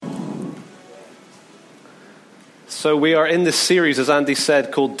So we are in this series, as Andy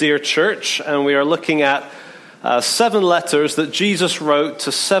said, called Dear Church, and we are looking at 7 letters that Jesus wrote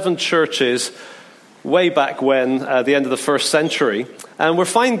to 7 churches way back when, the end of the first century. And we're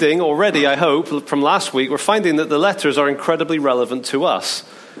finding already, I hope, from last week, we're finding that the letters are incredibly relevant to us.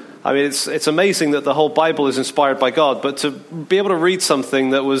 I mean, it's amazing that the whole Bible is inspired by God, but to be able to read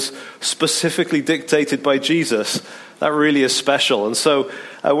something that was specifically dictated by Jesus, that really is special. And so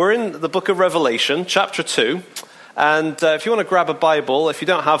we're in the book of Revelation, chapter 2. And if you want to grab a Bible, if you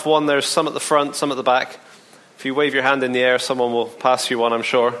don't have one, there's some at the front, some at the back. If you wave your hand in the air, someone will pass you one, I'm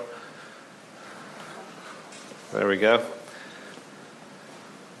sure. There we go.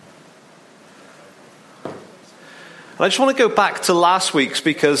 And I just want to go back to last week's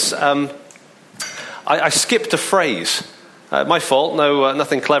because I skipped a phrase. My fault,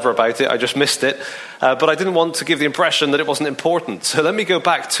 nothing clever about it, I just missed it. But I didn't want to give the impression that it wasn't important. So let me go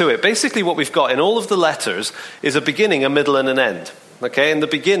back to it. Basically what we've got in all of the letters is a beginning, a middle, and an end. Okay, and the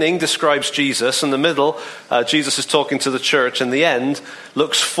beginning describes Jesus, and the middle, Jesus is talking to the church, and the end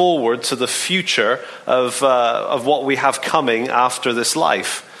looks forward to the future of what we have coming after this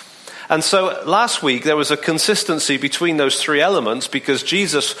life. And so last week there was a consistency between those 3 elements because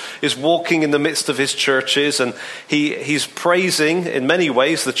Jesus is walking in the midst of his churches, and he's praising in many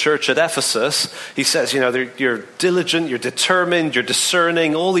ways the church at Ephesus. He says, you're diligent, you're determined, you're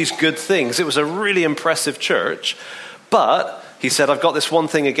discerning, all these good things. It was a really impressive church, but he said, I've got this one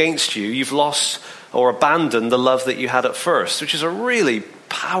thing against you. You've lost or abandoned the love that you had at first, which is a really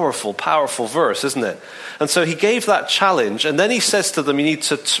powerful, powerful verse, isn't it? And so he gave that challenge, and then he says to them, you need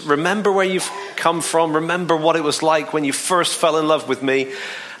to remember where you've come from, remember what it was like when you first fell in love with me,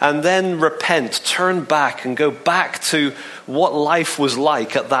 and then repent, turn back, and go back to what life was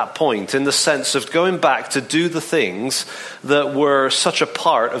like at that point, in the sense of going back to do the things that were such a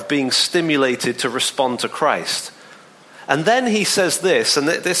part of being stimulated to respond to Christ. And then he says this, and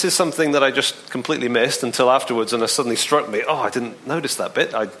this is something that I just completely missed until afterwards, and it suddenly struck me, I didn't notice that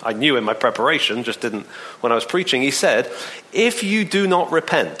bit. I knew in my preparation, just didn't when I was preaching. He said, if you do not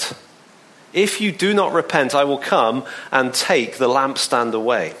repent, I will come and take the lampstand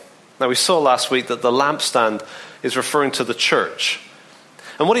away. Now we saw last week that the lampstand is referring to the church.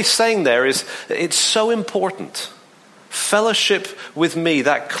 And what he's saying there is, it's so important. Fellowship with me,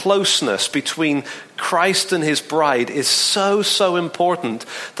 that closeness between Christ and his bride is so, so important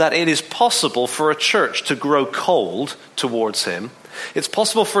that it is possible for a church to grow cold towards him. It's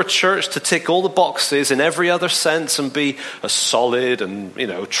possible for a church to tick all the boxes in every other sense and be a solid and,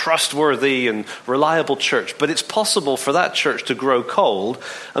 trustworthy and reliable church. But it's possible for that church to grow cold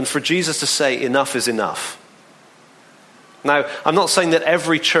and for Jesus to say, enough is enough. Now, I'm not saying that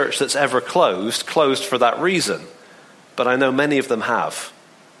every church that's ever closed for that reason. But I know many of them have.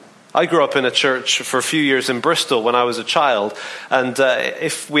 I grew up in a church for a few years in Bristol when I was a child, and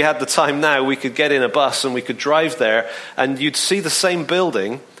if we had the time now, we could get in a bus and we could drive there, and you'd see the same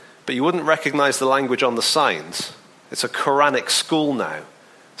building, but you wouldn't recognize the language on the signs. It's a Quranic school now.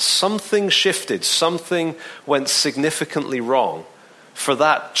 Something shifted, something went significantly wrong for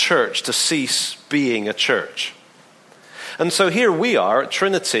that church to cease being a church. And so here we are at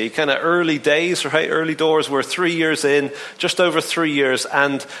Trinity, kind of early days, right? Early doors. We're 3 years in, just over 3 years.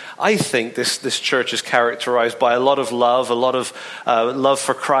 And I think this church is characterized by a lot of love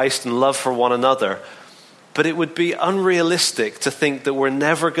for Christ and love for one another. But it would be unrealistic to think that we're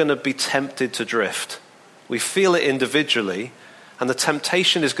never going to be tempted to drift. We feel it individually, and the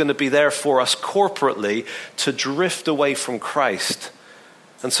temptation is going to be there for us corporately to drift away from Christ.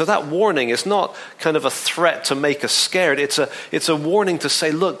 And so that warning is not kind of a threat to make us scared. It's a warning to say,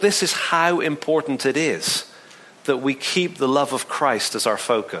 look, this is how important it is that we keep the love of Christ as our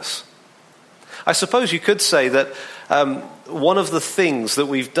focus. I suppose you could say that one of the things that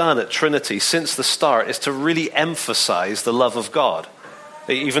we've done at Trinity since the start is to really emphasize the love of God.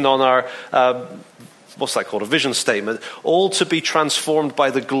 Even on our, what's that called, a vision statement, all to be transformed by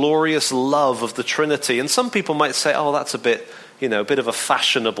the glorious love of the Trinity. And some people might say, that's a bit of a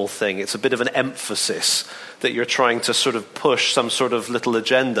fashionable thing. It's a bit of an emphasis that you're trying to sort of push some sort of little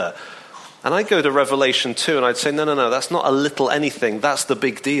agenda. And I go to Revelation 2 and I'd say, no, that's not a little anything. That's the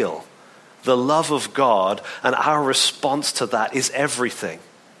big deal. The love of God and our response to that is everything.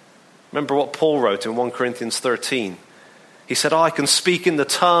 Remember what Paul wrote in 1 Corinthians 13. He said, I can speak in the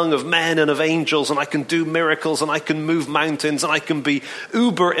tongue of men and of angels, and I can do miracles, and I can move mountains, and I can be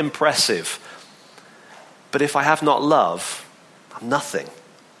uber impressive. But if I have not love, nothing.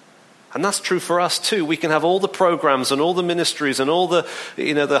 And that's true for us too. We can have all the programs and all the ministries and all the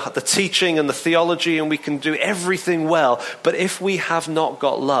teaching and the theology, and we can do everything well. But if we have not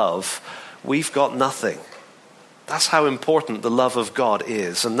got love, we've got nothing. That's how important the love of God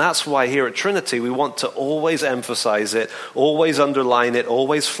is. And that's why here at Trinity we want to always emphasize it, always underline it,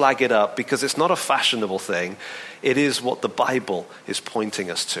 always flag it up, because it's not a fashionable thing. It is what the Bible is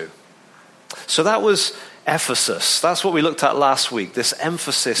pointing us to. So that was Ephesus. That's what we looked at last week, this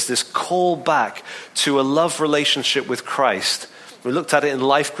emphasis, this call back to a love relationship with Christ. We looked at it in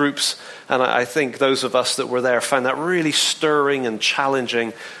life groups, and I think those of us that were there found that really stirring and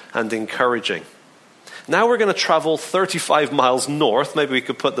challenging and encouraging. Now we're going to travel 35 miles north. Maybe we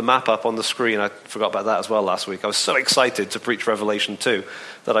could put the map up on the screen. I forgot about that as well last week. I was so excited to preach Revelation 2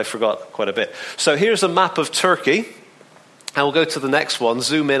 that I forgot quite a bit. So here's a map of Turkey. And we'll go to the next one,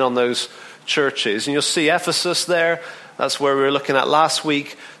 zoom in on those churches. And you'll see Ephesus there. That's where we were looking at last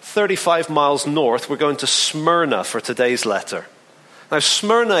week. 35 miles north, we're going to Smyrna for today's letter. Now,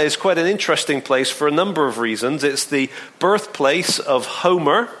 Smyrna is quite an interesting place for a number of reasons. It's the birthplace of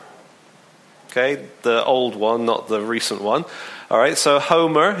Homer. Okay, the old one, not the recent one. All right, so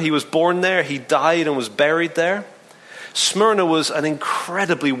Homer, he was born there, he died and was buried there. Smyrna was an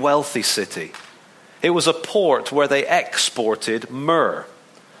incredibly wealthy city. It was a port where they exported myrrh.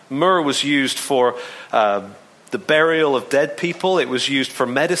 Myrrh was used for the burial of dead people. It was used for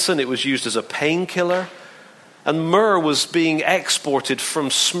medicine. It was used as a painkiller. And myrrh was being exported from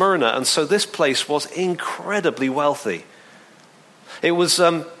Smyrna, and so this place was incredibly wealthy. It was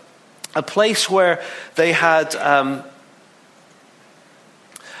a place where they had a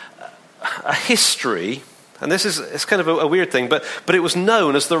history, and it's kind of a weird thing, but it was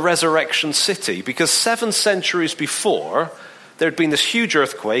known as the Resurrection City, because 7 centuries before, there had been this huge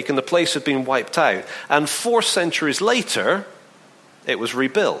earthquake and the place had been wiped out. And 4 centuries later, it was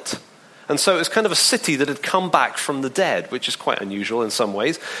rebuilt. And so it was kind of a city that had come back from the dead, which is quite unusual in some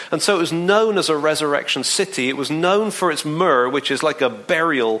ways. And so it was known as a resurrection city. It was known for its myrrh, which is like a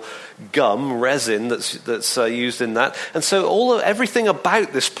burial gum, resin that's used in that. And so everything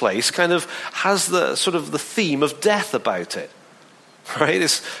about this place kind of has the sort of the theme of death about it. Right?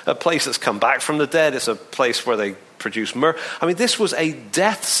 It's a place that's come back from the dead. It's a place where they produce myrrh. I mean, this was a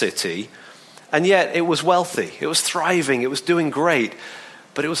death city, and yet it was wealthy. It was thriving. It was doing great.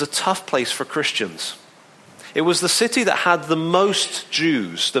 But it was a tough place for Christians. It was the city that had the most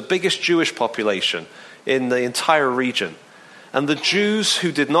Jews, the biggest Jewish population in the entire region. And the Jews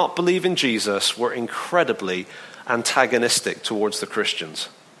who did not believe in Jesus were incredibly antagonistic towards the Christians.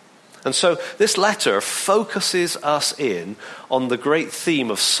 And so this letter focuses us in on the great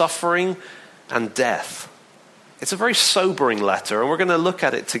theme of suffering and death. It's a very sobering letter, and we're going to look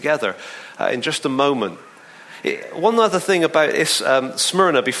at it together in just a moment. One other thing about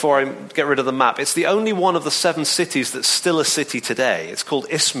Smyrna, before I get rid of the map, it's the only one of the 7 cities that's still a city today. It's called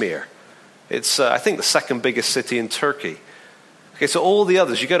Izmir. It's, I think, the second biggest city in Turkey. Okay, so all the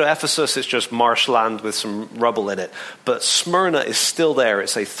others, you go to Ephesus, it's just marshland with some rubble in it. But Smyrna is still there.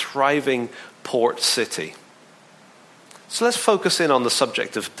 It's a thriving port city. So let's focus in on the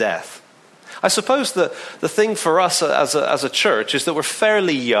subject of death. I suppose the thing for us as a church is that we're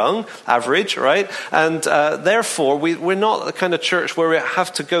fairly young, average, right? And therefore, we're not the kind of church where we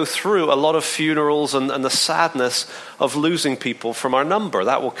have to go through a lot of funerals and the sadness of losing people from our number.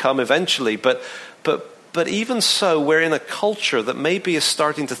 That will come eventually. But even so, we're in a culture that maybe is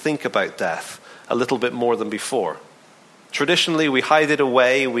starting to think about death a little bit more than before. Traditionally, we hide it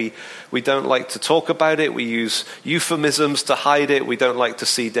away. We don't like to talk about it. We use euphemisms to hide it. We don't like to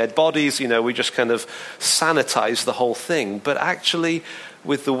see dead bodies. We just kind of sanitize the whole thing. But actually,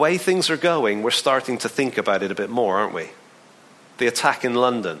 with the way things are going, we're starting to think about it a bit more, aren't we? The attack in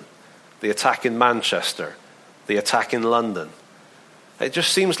London, the attack in Manchester, the attack in London. It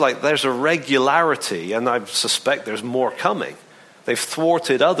just seems like there's a regularity, and I suspect there's more coming. They've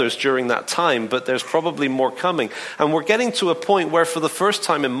thwarted others during that time, but there's probably more coming. And we're getting to a point where for the first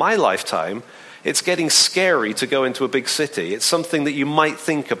time in my lifetime, it's getting scary to go into a big city. It's something that you might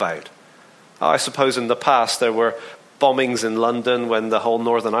think about. I suppose in the past there were bombings in London when the whole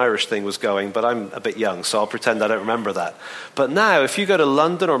Northern Irish thing was going, but I'm a bit young, so I'll pretend I don't remember that. But now, if you go to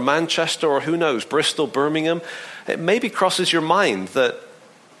London or Manchester or who knows, Bristol, Birmingham, it maybe crosses your mind that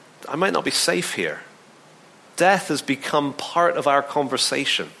I might not be safe here. Death has become part of our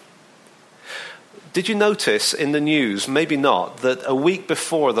conversation. Did you notice in the news, maybe not, that a week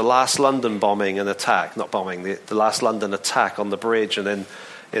before the last London bombing and attack, the last London attack on the bridge and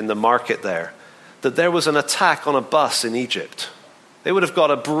in the market there, that there was an attack on a bus in Egypt? They would have got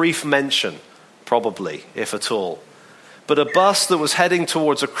a brief mention, probably, if at all. But a bus that was heading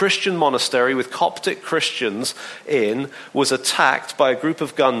towards a Christian monastery with Coptic Christians in was attacked by a group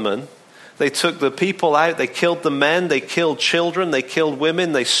of gunmen. They took the people out, they killed the men, they killed children, they killed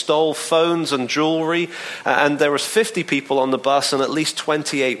women, they stole phones and jewelry, and there was 50 people on the bus and at least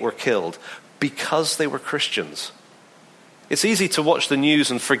 28 were killed because they were Christians. It's easy to watch the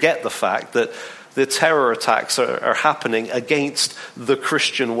news and forget the fact that the terror attacks are happening against the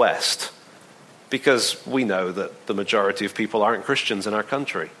Christian West, because we know that the majority of people aren't Christians in our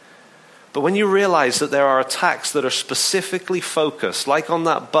country. But when you realize that there are attacks that are specifically focused, like on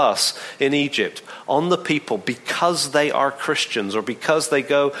that bus in Egypt, on the people because they are Christians or because they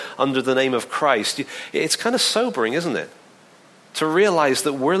go under the name of Christ, it's kind of sobering, isn't it? To realize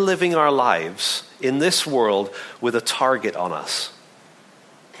that we're living our lives in this world with a target on us.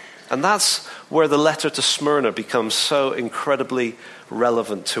 And that's where the letter to Smyrna becomes so incredibly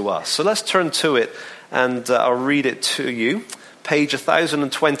relevant to us. So let's turn to it, and I'll read it to you. Page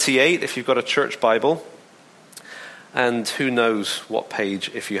 1028 if you've got a church Bible, and who knows what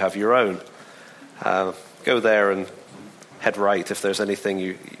page if you have your own. Go there and head right. If there's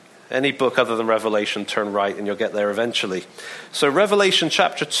any book other than Revelation, turn right and you'll get there eventually. So Revelation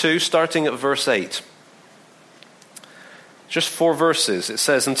chapter 2, starting at verse 8. Just 4 verses. It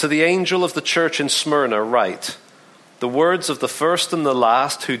says, "And to the angel of the church in Smyrna write, the words of the first and the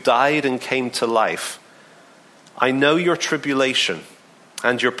last who died and came to life. I know your tribulation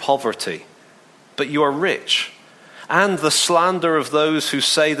and your poverty, but you are rich, and the slander of those who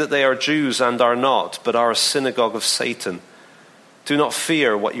say that they are Jews and are not, but are a synagogue of Satan. Do not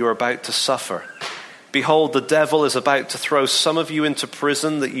fear what you are about to suffer. Behold, the devil is about to throw some of you into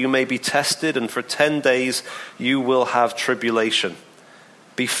prison that you may be tested, and for 10 days you will have tribulation.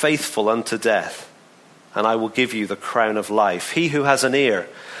 Be faithful unto death, and I will give you the crown of life. He who has an ear,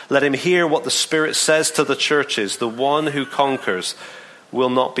 let him hear what the Spirit says to the churches. The one who conquers will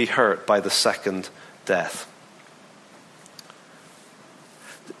not be hurt by the second death."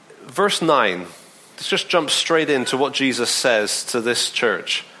 Verse 9, let's just jump straight into what Jesus says to this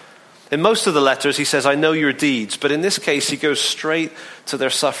church. In most of the letters, he says, "I know your deeds," but in this case, he goes straight to their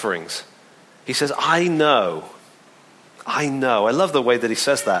sufferings. He says, I know. I love the way that he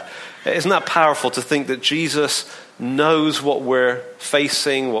says that. Isn't that powerful to think that Jesus knows what we're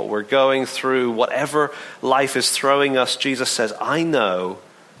facing, what we're going through, whatever life is throwing us? Jesus says, I know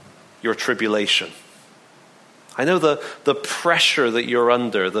your tribulation. I know the pressure that you're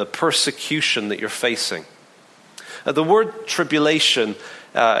under, the persecution that you're facing. The word tribulation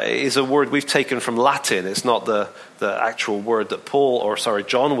is a word we've taken from Latin. It's not the actual word that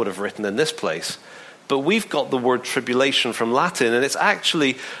John would have written in this place. But we've got the word tribulation from Latin, and it's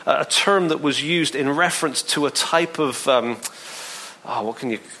actually a term that was used in reference to a type of, what can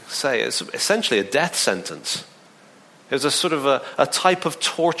you say? It's essentially a death sentence. It was a sort of a type of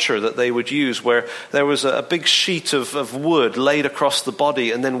torture that they would use where there was a big sheet of wood laid across the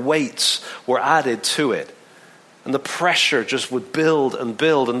body, and then weights were added to it. And the pressure just would build and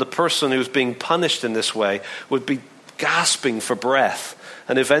build, and the person who was being punished in this way would be gasping for breath.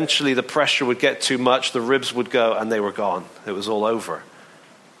 And eventually the pressure would get too much, the ribs would go, and they were gone. It was all over.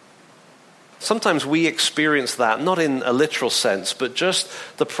 Sometimes we experience that, not in a literal sense, but just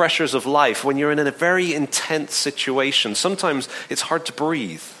the pressures of life. When you're in a very intense situation, sometimes it's hard to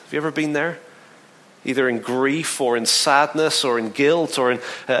breathe. Have you ever been there? Either in grief or in sadness or in guilt or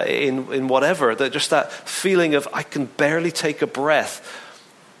in whatever. Just that feeling of, I can barely take a breath.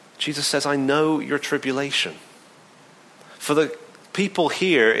 Jesus says, I know your tribulation. For the people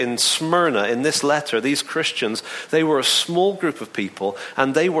here in Smyrna, in this letter, these Christians, they were a small group of people,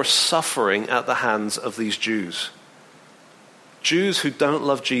 and they were suffering at the hands of these Jews. Jews who don't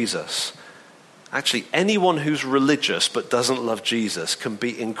love Jesus. Actually, anyone who's religious but doesn't love Jesus can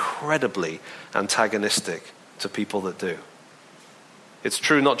be incredibly antagonistic to people that do. It's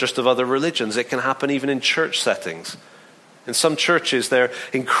true not just of other religions. It can happen even in church settings. In some churches, they're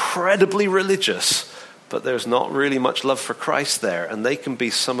incredibly religious, but there's not really much love for Christ there, and they can be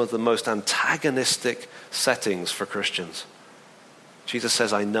some of the most antagonistic settings for Christians. Jesus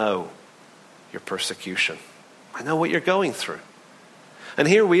says, I know your persecution. I know what you're going through. And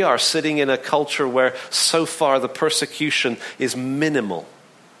here we are sitting in a culture where so far the persecution is minimal.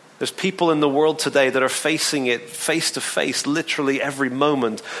 There's people in the world today that are facing it face to face literally every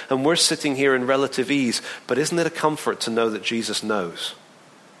moment, and we're sitting here in relative ease. But isn't it a comfort to know that Jesus knows?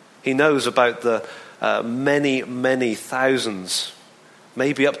 He knows about the many, many thousands,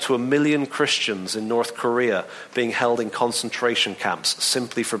 maybe up to 1 million Christians in North Korea being held in concentration camps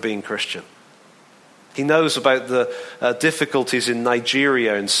simply for being Christian. He knows about the difficulties in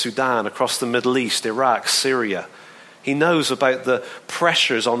Nigeria, in Sudan, across the Middle East, Iraq, Syria. He knows about the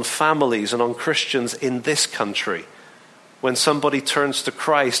pressures on families and on Christians in this country. when somebody turns to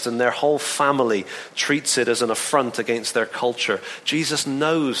Christ and their whole family treats it as an affront against their culture. Jesus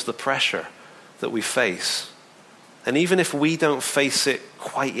knows the pressure that we face. And even if we don't face it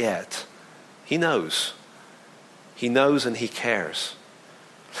quite yet, he knows. He knows and he cares.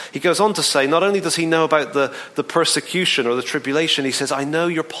 He goes on to say, not only does he know about the persecution or the tribulation, he says, I know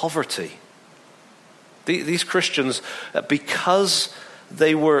your poverty. These Christians, because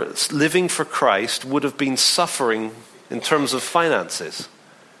they were living for Christ, would have been suffering in terms of finances.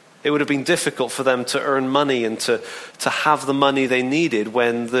 It would have been difficult for them to earn money and to have the money they needed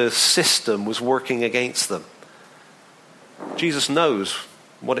when the system was working against them. Jesus knows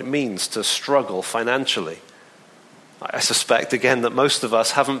what it means to struggle financially. I suspect, again, that most of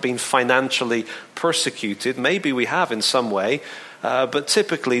us haven't been financially persecuted. Maybe we have in some way, but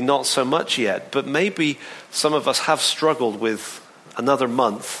typically not so much yet. But maybe some of us have struggled with another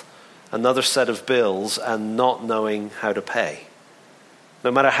month, another set of bills, and not knowing how to pay.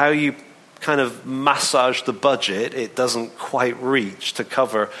 No matter how you kind of massage the budget, it doesn't quite reach to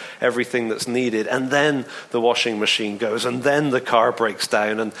cover everything that's needed. And then the washing machine goes, and then the car breaks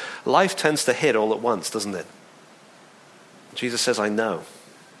down, and life tends to hit all at once, doesn't it? Jesus says, I know.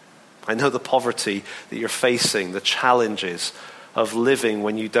 I know the poverty that you're facing, the challenges of living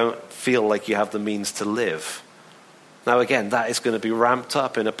when you don't feel like you have the means to live. Now again, that is going to be ramped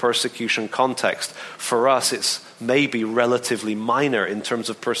up in a persecution context. For us, it's maybe relatively minor in terms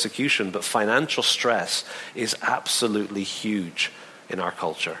of persecution, but financial stress is absolutely huge in our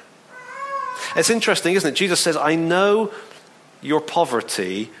culture. It's interesting, isn't it? Jesus says, I know your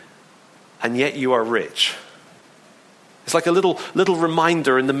poverty, and yet you are rich. It's like a little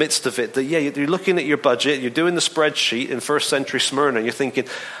reminder in the midst of it that, yeah, you're looking at your budget, you're doing the spreadsheet in first century Smyrna, and you're thinking,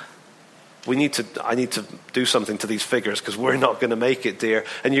 I need to do something to these figures because we're not going to make it, dear.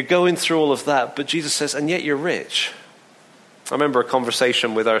 And you're going through all of that, but Jesus says, and yet you're rich. I remember a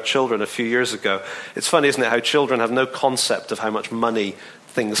conversation with our children a few years ago. It's funny, isn't it, how children have no concept of how much money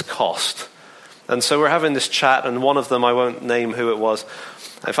things cost. And so we're having this chat, and one of them, I won't name who it was,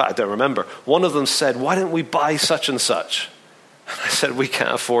 in fact, I don't remember. One of them said, why don't we buy such and such? And I said, we can't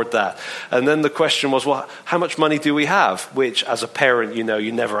afford that. And then the question was, well, how much money do we have? Which, as a parent, you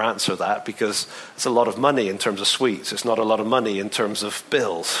never answer that because it's a lot of money in terms of sweets. It's not a lot of money in terms of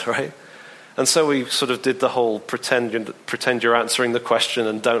bills, right? And so we sort of did the whole pretend you're answering the question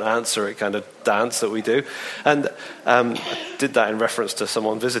and don't answer it kind of dance that we do. And I did that in reference to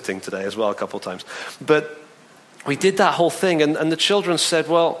someone visiting today as well a couple of times. But we did that whole thing, and the children said,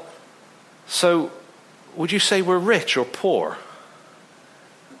 well, so would you say we're rich or poor?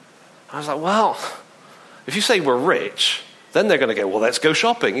 I was like, well, if you say we're rich, then they're going to go, well, let's go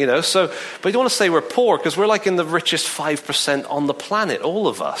shopping, So, but you don't want to say we're poor because we're like in the richest 5% on the planet, all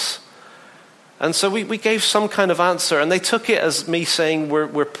of us. And so we gave some kind of answer, and they took it as me saying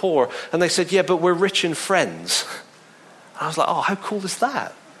we're poor. And they said, yeah, but we're rich in friends. And I was like, oh, how cool is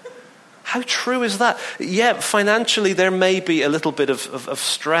that? How true is that? Yeah, financially there may be a little bit of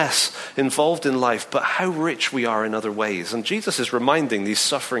stress involved in life, but how rich we are in other ways. And Jesus is reminding these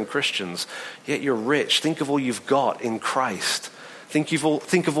suffering Christians, yet you're rich. Think of all you've got in Christ. Think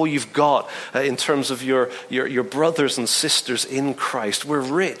of all you've got in terms of your brothers and sisters in Christ. We're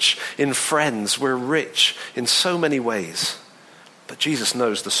rich in friends. We're rich in so many ways. But Jesus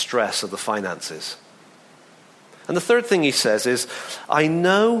knows the stress of the finances. And the third thing he says is, I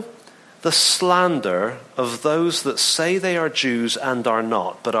know the slander of those that say they are Jews and are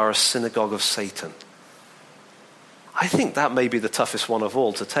not, but are a synagogue of Satan. I think that may be the toughest one of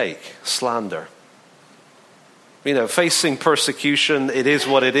all to take, slander. Facing persecution, it is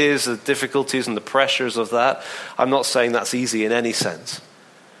what it is, the difficulties and the pressures of that. I'm not saying that's easy in any sense.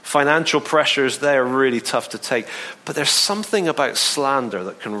 Financial pressures, they're really tough to take. But there's something about slander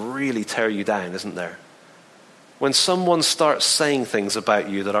that can really tear you down, isn't there? When someone starts saying things about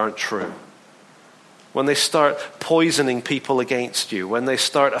you that aren't true, when they start poisoning people against you, when they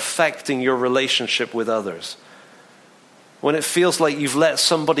start affecting your relationship with others, when it feels like you've let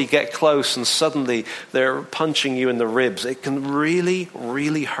somebody get close and suddenly they're punching you in the ribs, it can really,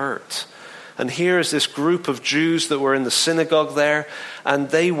 really hurt. And here's this group of Jews that were in the synagogue there, and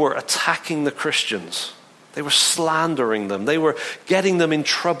they were attacking the Christians. They were slandering them. They were getting them in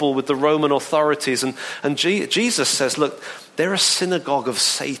trouble with the Roman authorities. And Jesus says, look, they're a synagogue of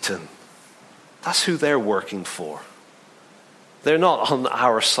Satan. That's who they're working for. They're not on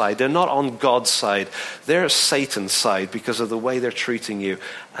our side. They're not on God's side. They're Satan's side because of the way they're treating you.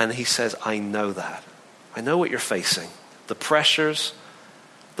 And he says, I know that. I know what you're facing. The pressures,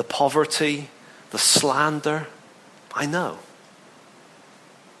 the poverty, the slander. I know.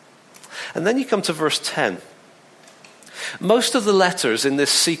 And then you come to verse 10. Most of the letters in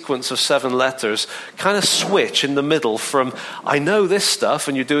this sequence of 7 letters kind of switch in the middle from, I know this stuff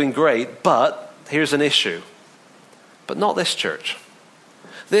and you're doing great, but here's an issue. But not this church.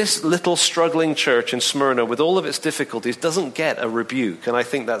 This little struggling church in Smyrna, with all of its difficulties, doesn't get a rebuke, and I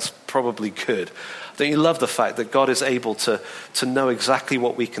think that's probably good. Don't you love the fact that God is able to know exactly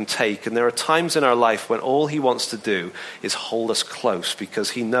what we can take, and there are times in our life when all he wants to do is hold us close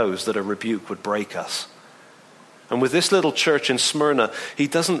because he knows that a rebuke would break us. And with this little church in Smyrna, he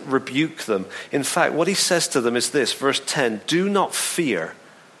doesn't rebuke them. In fact, what he says to them is this, verse 10, do not fear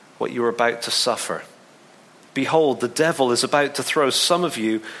what you are about to suffer. Behold, the devil is about to throw some of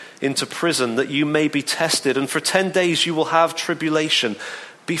you into prison that you may be tested, and for 10 days you will have tribulation.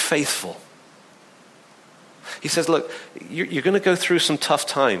 Be faithful. He says, look, you're going to go through some tough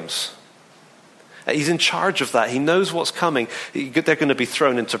times. He's in charge of that. He knows what's coming. They're going to be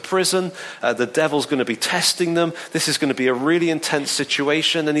thrown into prison. The devil's going to be testing them. This is going to be a really intense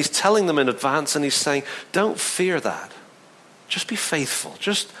situation. And he's telling them in advance, and he's saying, don't fear that. Just be faithful.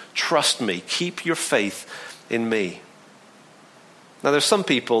 Just trust me. Keep your faith in me. Now, there's some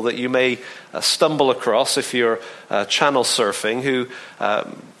people that you may stumble across if you're channel surfing who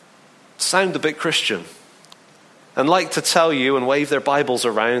sound a bit Christian and like to tell you and wave their Bibles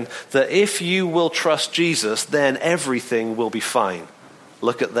around that if you will trust Jesus, then everything will be fine.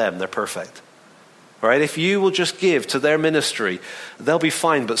 Look at them, they're perfect. All right? If you will just give to their ministry, they'll be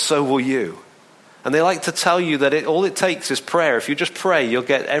fine, but so will you. And they like to tell you that all it takes is prayer. If you just pray, you'll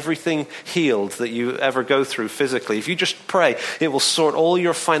get everything healed that you ever go through physically. If you just pray, it will sort all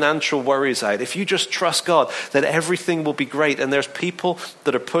your financial worries out. If you just trust God, then everything will be great. And there's people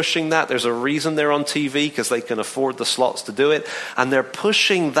that are pushing that. There's a reason they're on TV, because they can afford the slots to do it. And they're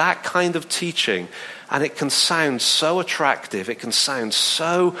pushing that kind of teaching. And it can sound so attractive. It can sound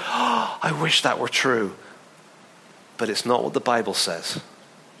so, I wish that were true. But it's not what the Bible says.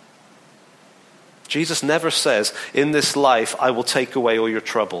 Jesus never says, in this life, I will take away all your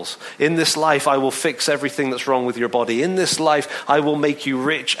troubles. In this life, I will fix everything that's wrong with your body. In this life, I will make you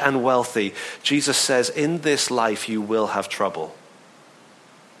rich and wealthy. Jesus says, in this life, you will have trouble.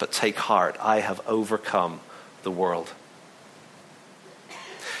 But take heart, I have overcome the world.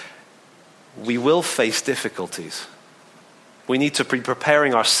 We will face difficulties. We need to be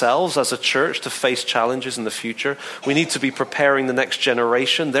preparing ourselves as a church to face challenges in the future. We need to be preparing the next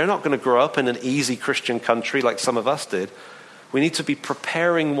generation. They're not going to grow up in an easy Christian country like some of us did. We need to be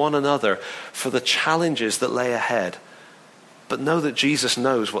preparing one another for the challenges that lay ahead. But know that Jesus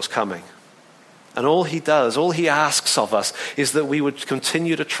knows what's coming. And all he does, all he asks of us is that we would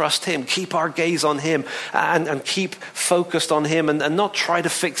continue to trust him, keep our gaze on him, and keep focused on him, and not try to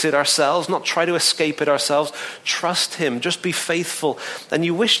fix it ourselves, not try to escape it ourselves. Trust him, just be faithful. And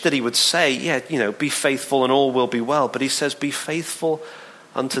you wish that he would say, be faithful and all will be well. But he says, be faithful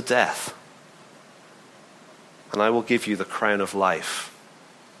unto death, and I will give you the crown of life.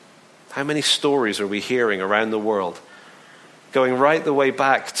 How many stories are we hearing around the world? Going right the way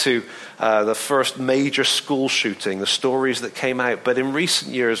back to the first major school shooting, the stories that came out. But in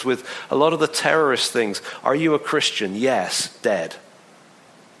recent years, with a lot of the terrorist things, are you a Christian? Yes, dead.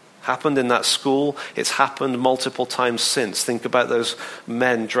 Happened in that school. It's happened multiple times since. Think about those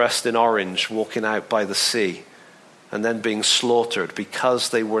men dressed in orange walking out by the sea and then being slaughtered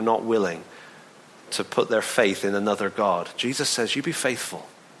because they were not willing to put their faith in another God. Jesus says, you be faithful.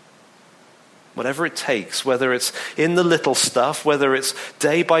 Whatever it takes, whether it's in the little stuff, whether it's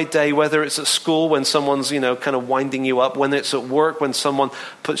day by day, whether it's at school when someone's, kind of winding you up, when it's at work, when someone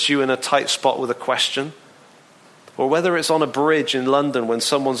puts you in a tight spot with a question, or whether it's on a bridge in London when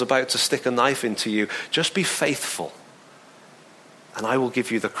someone's about to stick a knife into you, just be faithful, and I will give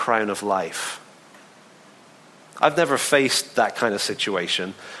you the crown of life. I've never faced that kind of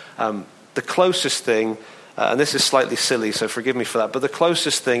situation. The closest thing, and this is slightly silly, so forgive me for that, but the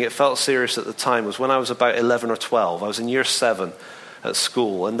closest thing, it felt serious at the time, was when I was about 11 or 12. I was in year 7 at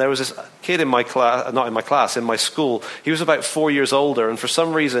school, and there was this kid in my class, not in my class, in my school. He was about 4 years older, and for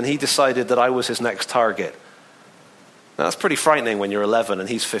some reason he decided that I was his next target. Now, that's pretty frightening when you're 11 and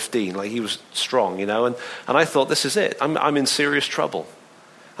he's 15. Like, he was strong, and I thought, this is it. I'm in serious trouble.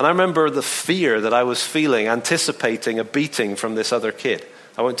 And I remember the fear that I was feeling, anticipating a beating from this other kid.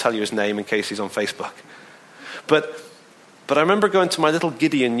 I won't tell you his name in case he's on Facebook. But I remember going to my little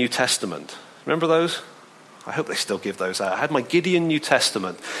Gideon New Testament. Remember those? I hope they still give those out. I had my Gideon New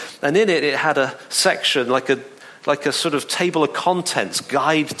Testament. And in it had a section like a sort of table of contents,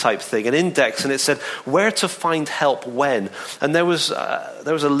 guide type thing, an index. And it said where to find help when. And there was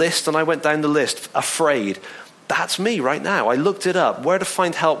a list, and I went down the list, afraid, that's me right now. I looked it up. Where to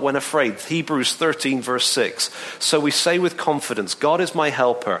find help when afraid? Hebrews 13 verse 6. So we say with confidence, God is my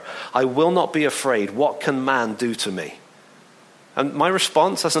helper. I will not be afraid. What can man do to me? And my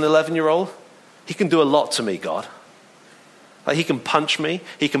response as an 11-year-old, he can do a lot to me, God. Like, he can punch me.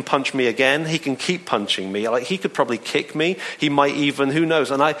 He can punch me again. He can keep punching me. Like, he could probably kick me. He might even, who knows?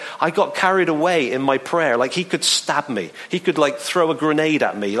 And I got carried away in my prayer. Like, he could stab me. He could, like, throw a grenade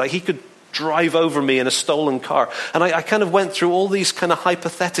at me. Like, he could drive over me in a stolen car. And I kind of went through all these kind of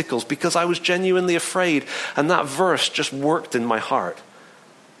hypotheticals because I was genuinely afraid. And that verse just worked in my heart.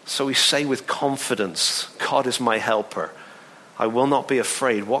 So we say with confidence, God is my helper. I will not be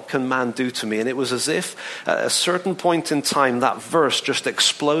afraid. What can man do to me? And it was as if at a certain point in time, that verse just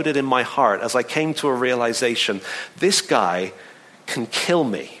exploded in my heart as I came to a realization, this guy can kill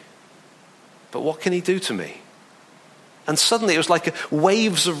me. But what can he do to me? And suddenly it was like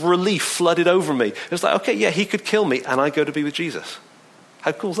waves of relief flooded over me. It was like, okay, yeah, he could kill me and I go to be with Jesus.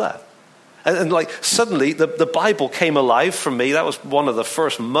 How cool is that? And like suddenly the Bible came alive for me. That was one of the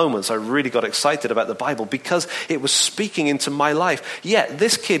first moments I really got excited about the Bible because it was speaking into my life. Yeah,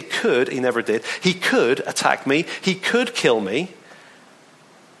 this kid could, he never did, he could attack me, he could kill me.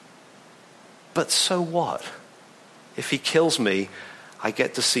 But so what? If he kills me, I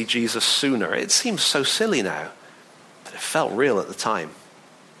get to see Jesus sooner. It seems so silly now, but it felt real at the time.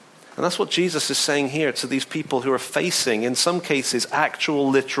 And that's what Jesus is saying here to these people who are facing, in some cases, actual,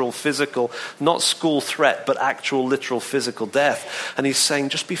 literal, physical, not school threat, but actual, literal, physical death. And he's saying,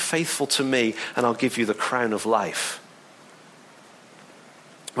 just be faithful to me and I'll give you the crown of life.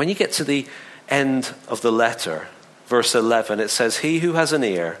 When you get to the end of the letter, verse 11, it says, he who has an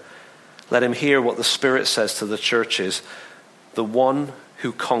ear, let him hear what the Spirit says to the churches. The one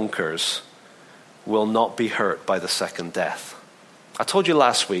who conquers will not be hurt by the second death. I told you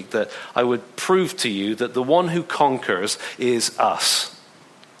last week that I would prove to you that the one who conquers is us.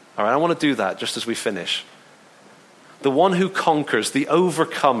 All right, I want to do that just as we finish. The one who conquers, the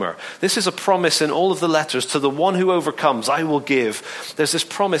overcomer. This is a promise in all of the letters. To the one who overcomes, I will give. There's this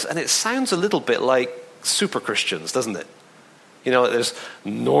promise, and it sounds a little bit like super Christians, doesn't it? You know, there's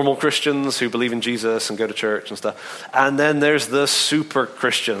normal Christians who believe in Jesus and go to church and stuff. And then there's the super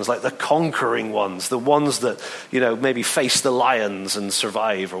Christians, like the conquering ones, the ones that, you know, maybe face the lions and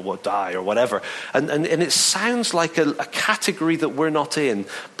survive or die or whatever. And it sounds like a category that we're not in.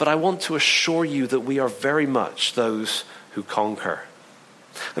 But I want to assure you that we are very much those who conquer.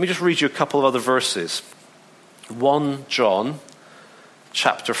 Let me just read you a couple of other verses. 1 John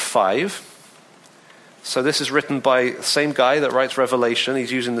chapter 5. So this is written by the same guy that writes Revelation.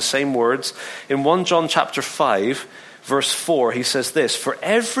 He's using the same words. In 1 John chapter 5, verse 4, he says this, for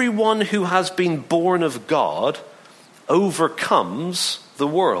everyone who has been born of God overcomes the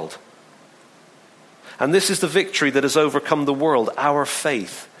world. And this is the victory that has overcome the world, our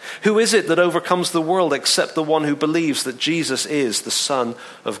faith. Who is it that overcomes the world except the one who believes that Jesus is the Son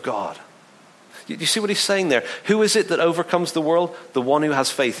of God? You see what he's saying there? Who is it that overcomes the world? The one who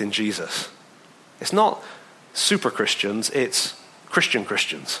has faith in Jesus. It's not super Christians, it's Christian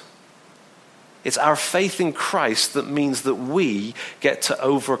Christians. It's our faith in Christ that means that we get to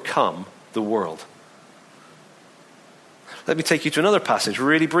overcome the world. Let me take you to another passage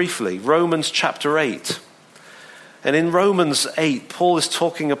really briefly. Romans chapter 8. And in Romans 8, Paul is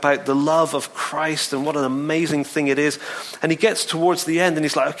talking about the love of Christ and what an amazing thing it is. And he gets towards the end and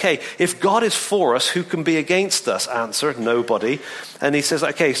he's like, okay, if God is for us, who can be against us? Answer, nobody. And he says,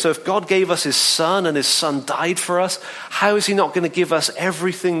 okay, so if God gave us his son and his son died for us, how is he not going to give us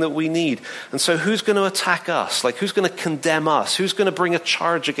everything that we need? And so who's going to attack us? Like, who's going to condemn us? Who's going to bring a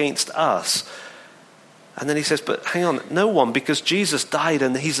charge against us? And then he says, but hang on, no one, because Jesus died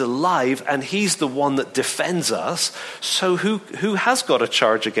and he's alive and he's the one that defends us. So who has got a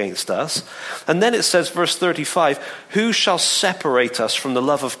charge against us? And then it says, verse 35, who shall separate us from the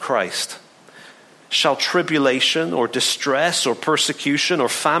love of Christ? Shall tribulation or distress or persecution or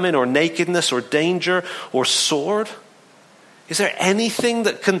famine or nakedness or danger or sword? Is there anything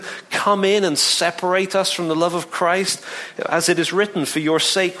that can come in and separate us from the love of Christ? As it is written, for your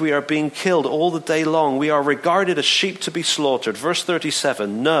sake we are being killed all the day long. We are regarded as sheep to be slaughtered. Verse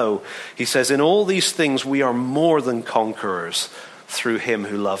 37, no, he says, in all these things we are more than conquerors through him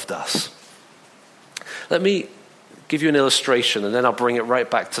who loved us. Let me give you an illustration and then I'll bring it right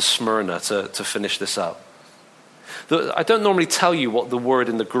back to Smyrna to finish this up. I don't normally tell you what the word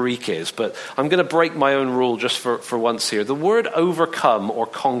in the Greek is, but I'm going to break my own rule just for once here. The word overcome or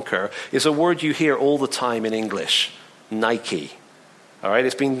conquer is a word you hear all the time in English, Nike. All right,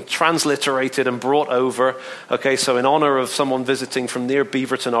 it's been transliterated and brought over. Okay, so in honor of someone visiting from near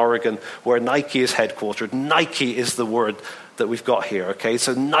Beaverton, Oregon, where Nike is headquartered, Nike is the word that we've got here. Okay,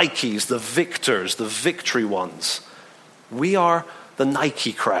 so Nikes, the victors, the victory ones. We are the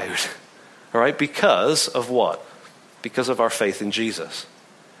Nike crowd. All right, because of what? Because of our faith in Jesus.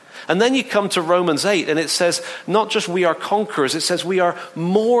 And then you come to Romans 8, and it says, not just we are conquerors, it says we are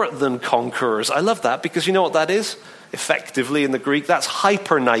more than conquerors. I love that, because you know what that is? Effectively in the Greek, that's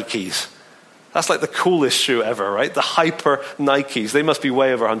hyper Nikes. That's like the coolest shoe ever, right? The hyper Nikes. They must be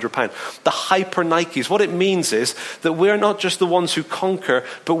way over £100. The hyper Nikes. What it means is that we're not just the ones who conquer,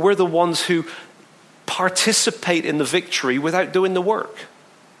 but we're the ones who participate in the victory without doing the work.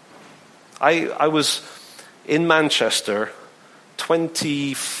 I was in Manchester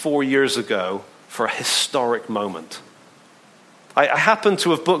 24 years ago for a historic moment. I happened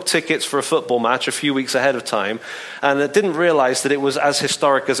to have booked tickets for a football match a few weeks ahead of time, and I didn't realize that it was as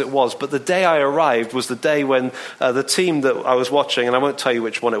historic as it was. But the day I arrived was the day when the team that I was watching, and I won't tell you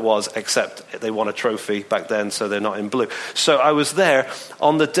which one it was, except they won a trophy back then, so they're not in blue. So I was there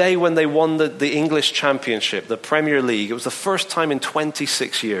on the day when they won the English Championship, the Premier League. It was the first time in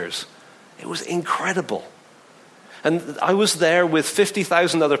 26 years. It was incredible. And I was there with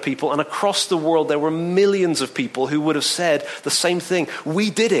 50,000 other people, and across the world there were millions of people who would have said the same thing. We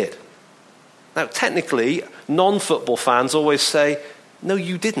did it. Now, technically, non-football fans always say, no,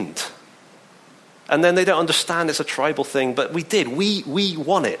 you didn't. And then they don't understand it's a tribal thing, but we did. We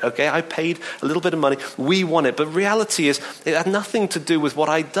won it, okay? I paid a little bit of money. We won it. But reality is, it had nothing to do with what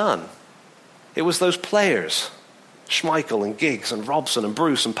I'd done. It was those players. Schmeichel and Giggs and Robson and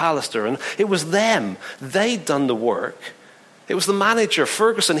Bruce and Pallister, and it was them. They'd done the work. It was the manager,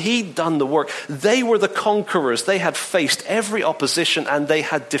 Ferguson, he'd done the work. They were the conquerors. They had faced every opposition and they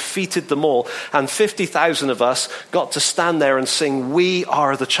had defeated them all. And 50,000 of us got to stand there and sing, "We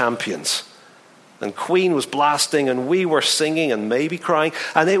are the champions." And Queen was blasting and we were singing and maybe crying.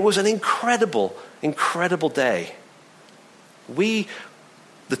 And it was an incredible, incredible day. We,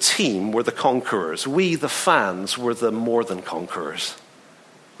 the team, were the conquerors. We, the fans, were the more than conquerors.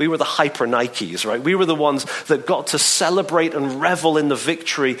 We were the hyper Nikes, right? We were the ones that got to celebrate and revel in the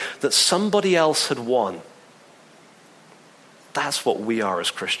victory that somebody else had won. That's what we are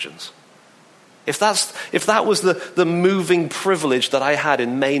as Christians. If that was the moving privilege that I had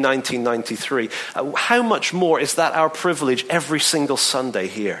in May 1993, how much more is that our privilege every single Sunday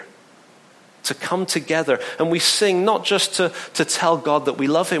here? To come together, and we sing not just to tell God that we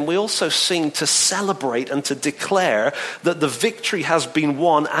love him, we also sing to celebrate and to declare that the victory has been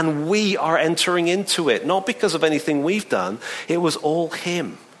won and we are entering into it, not because of anything we've done. It was all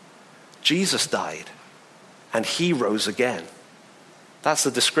him. Jesus died and he rose again. That's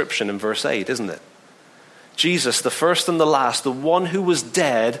the description in verse 8, isn't it? Jesus, the first and the last, the one who was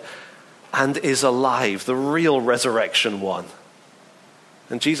dead and is alive, the real resurrection one.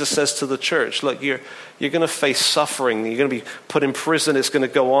 And Jesus says to the church, look, you're going to face suffering. You're going to be put in prison. It's going to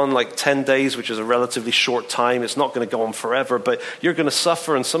go on like 10 days, which is a relatively short time. It's not going to go on forever, but you're going to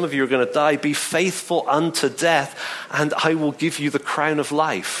suffer and some of you are going to die. Be faithful unto death, and I will give you the crown of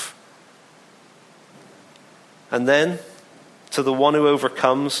life. And then, to the one who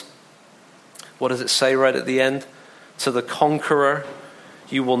overcomes, what does it say right at the end? To the conqueror,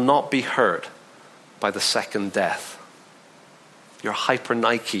 you will not be hurt by the second death. You're hyper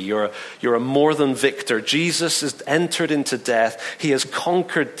Nike. You're a more than victor. Jesus has entered into death. He has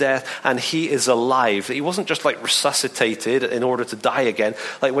conquered death and he is alive. He wasn't just like resuscitated in order to die again.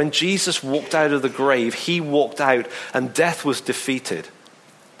 Like when Jesus walked out of the grave, he walked out and death was defeated.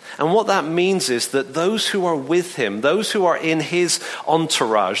 And what that means is that those who are with him, those who are in his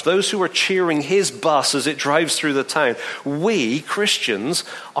entourage, those who are cheering his bus as it drives through the town, we, Christians,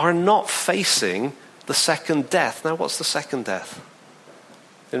 are not facing the second death. Now, what's the second death?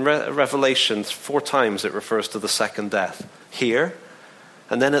 In Revelation, 4 times it refers to the second death. Here,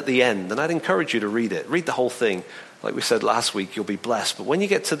 and then at the end. And I'd encourage you to read it. Read the whole thing. Like we said last week, you'll be blessed. But when you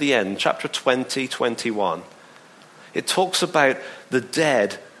get to the end, chapter 20, 21, it talks about the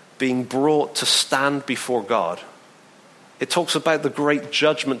dead being brought to stand before God. It talks about the great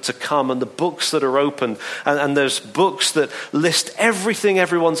judgment to come and the books that are opened. And there's books that list everything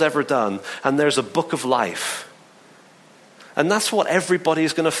everyone's ever done. And there's a book of life. And that's what everybody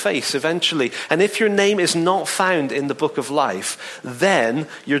is going to face eventually. And if your name is not found in the book of life, then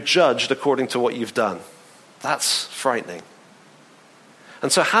you're judged according to what you've done. That's frightening.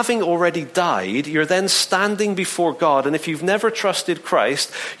 And so having already died, you're then standing before God. And if you've never trusted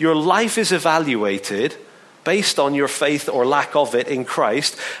Christ, your life is evaluated based on your faith or lack of it in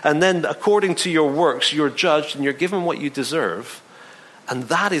Christ. And then according to your works, you're judged and you're given what you deserve. And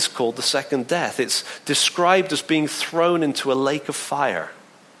that is called the second death. It's described as being thrown into a lake of fire.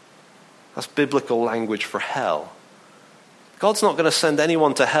 That's biblical language for hell. God's not going to send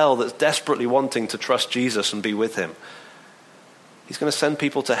anyone to hell that's desperately wanting to trust Jesus and be with him. He's going to send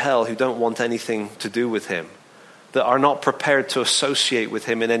people to hell who don't want anything to do with him, that are not prepared to associate with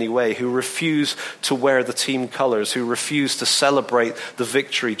him in any way, who refuse to wear the team colors, who refuse to celebrate the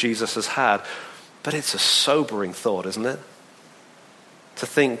victory Jesus has had. But it's a sobering thought, isn't it? To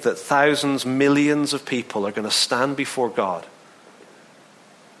think that thousands, millions of people are going to stand before God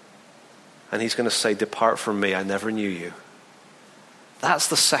and he's going to say, "Depart from me, I never knew you." That's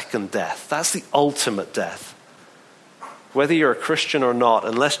the second death. That's the ultimate death. Whether you're a Christian or not,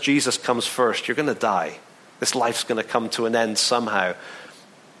 unless Jesus comes first, you're going to die. This life's going to come to an end somehow.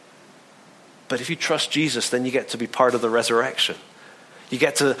 But if you trust Jesus, then you get to be part of the resurrection. You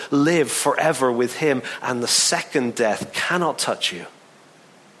get to live forever with him, and the second death cannot touch you.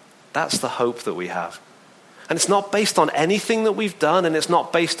 That's the hope that we have. And it's not based on anything that we've done, and it's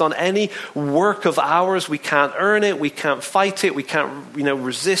not based on any work of ours. We can't earn it, we can't fight it, we can't,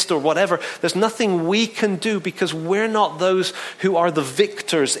 resist or whatever. There's nothing we can do because we're not those who are the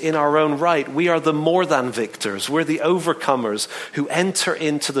victors in our own right. We are the more than victors. We're the overcomers who enter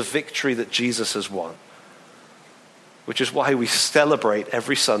into the victory that Jesus has won. Which is why we celebrate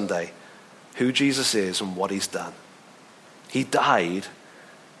every Sunday who Jesus is and what he's done. He died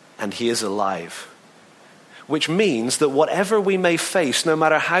and he is alive. Which means that whatever we may face, no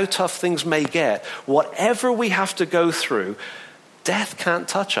matter how tough things may get, whatever we have to go through, death can't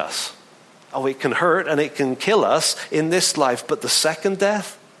touch us. Oh, it can hurt and it can kill us in this life, but the second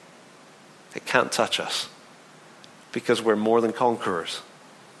death, it can't touch us because we're more than conquerors.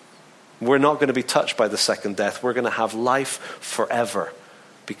 We're not going to be touched by the second death. We're going to have life forever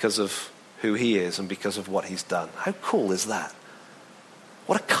because of who he is and because of what he's done. How cool is that?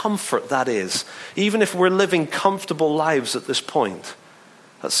 What a comfort that is. Even if we're living comfortable lives at this point,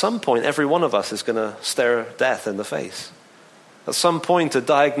 at some point, every one of us is going to stare death in the face. At some point, a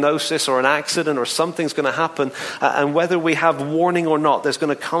diagnosis or an accident or something's going to happen, and whether we have warning or not, there's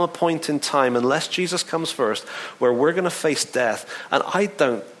going to come a point in time, unless Jesus comes first, where we're going to face death. And I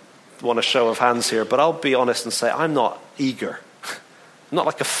don't want a show of hands here, but I'll be honest and say I'm not eager. I'm not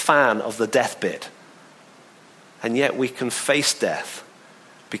like a fan of the death bit. And yet we can face death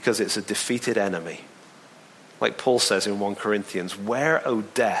because it's a defeated enemy. Like Paul says in 1 Corinthians, "Where, O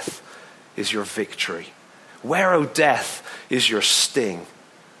death, is your victory? Where, O death, is your sting?"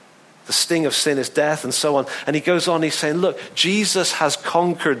 The sting of sin is death, and so on. And he goes on, he's saying, look, Jesus has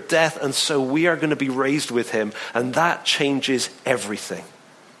conquered death, and so we are going to be raised with him, and that changes everything.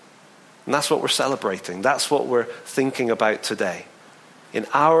 And that's what we're celebrating. That's what we're thinking about today. In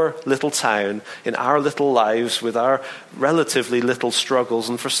our little town, in our little lives, with our relatively little struggles,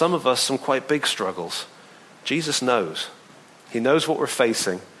 and for some of us, some quite big struggles, Jesus knows. He knows what we're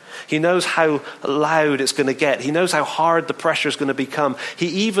facing. He knows how loud it's going to get. He knows how hard the pressure is going to become. He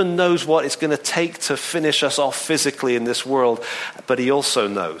even knows what it's going to take to finish us off physically in this world. But he also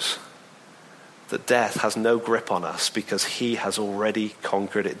knows that death has no grip on us because he has already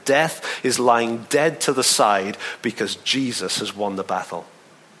conquered it. Death is lying dead to the side because Jesus has won the battle.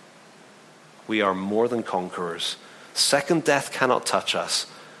 We are more than conquerors. Second death cannot touch us,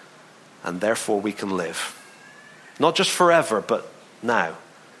 and therefore we can live. Not just forever, but now.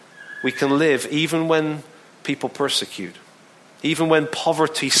 We can live even when people persecute, even when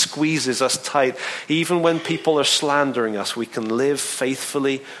poverty squeezes us tight, even when people are slandering us. We can live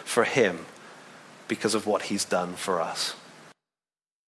faithfully for him because of what he's done for us.